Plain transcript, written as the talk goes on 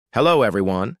Hello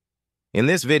everyone. In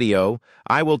this video,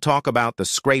 I will talk about the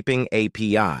Scraping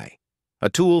API, a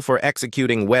tool for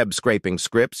executing web scraping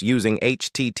scripts using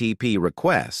HTTP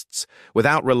requests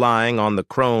without relying on the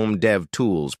Chrome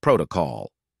DevTools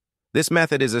protocol. This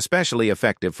method is especially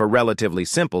effective for relatively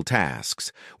simple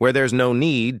tasks where there's no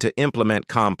need to implement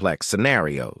complex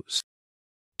scenarios.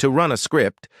 To run a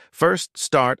script, first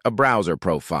start a browser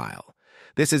profile.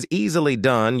 This is easily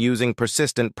done using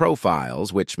persistent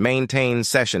profiles which maintain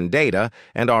session data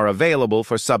and are available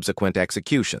for subsequent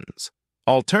executions.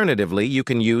 Alternatively, you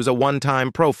can use a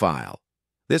one-time profile.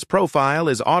 This profile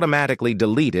is automatically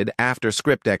deleted after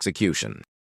script execution.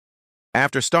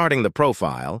 After starting the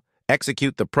profile,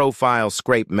 execute the profile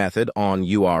scrape method on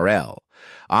URL.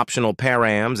 Optional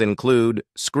params include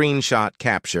screenshot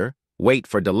capture, wait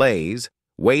for delays,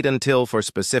 wait until for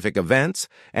specific events,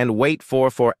 and wait for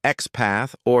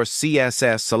XPath or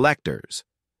CSS selectors.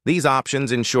 These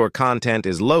options ensure content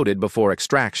is loaded before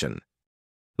extraction.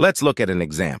 Let's look at an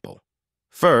example.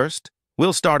 First,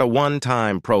 we'll start a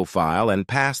one-time profile and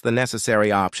pass the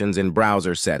necessary options in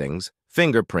browser settings,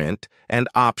 fingerprint, and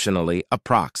optionally a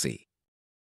proxy.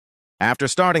 After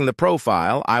starting the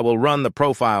profile, I will run the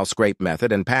profile scrape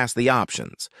method and pass the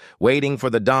options, waiting for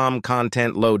the DOM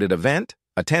content loaded event,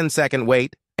 a 10-second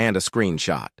wait, and a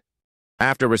screenshot.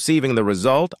 After receiving the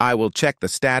result, I will check the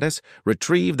status,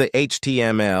 retrieve the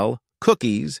HTML,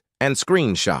 cookies, and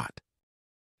screenshot.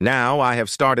 Now I have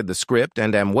started the script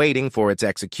and am waiting for its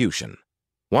execution.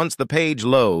 Once the page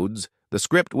loads, the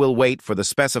script will wait for the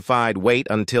specified wait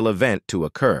until event to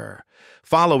occur.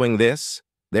 Following this,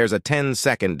 there's a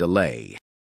 10-second delay.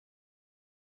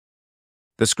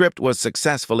 The script was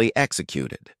successfully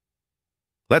executed.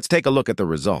 Let's take a look at the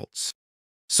results.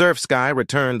 SurfSky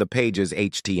returned the page's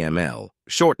HTML,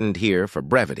 shortened here for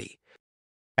brevity.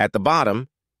 At the bottom,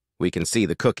 we can see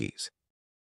the cookies.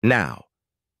 Now,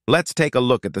 let's take a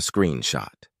look at the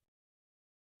screenshot.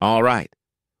 All right,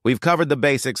 we've covered the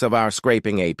basics of our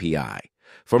scraping API.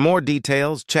 For more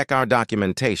details, check our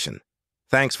documentation.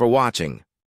 Thanks for watching.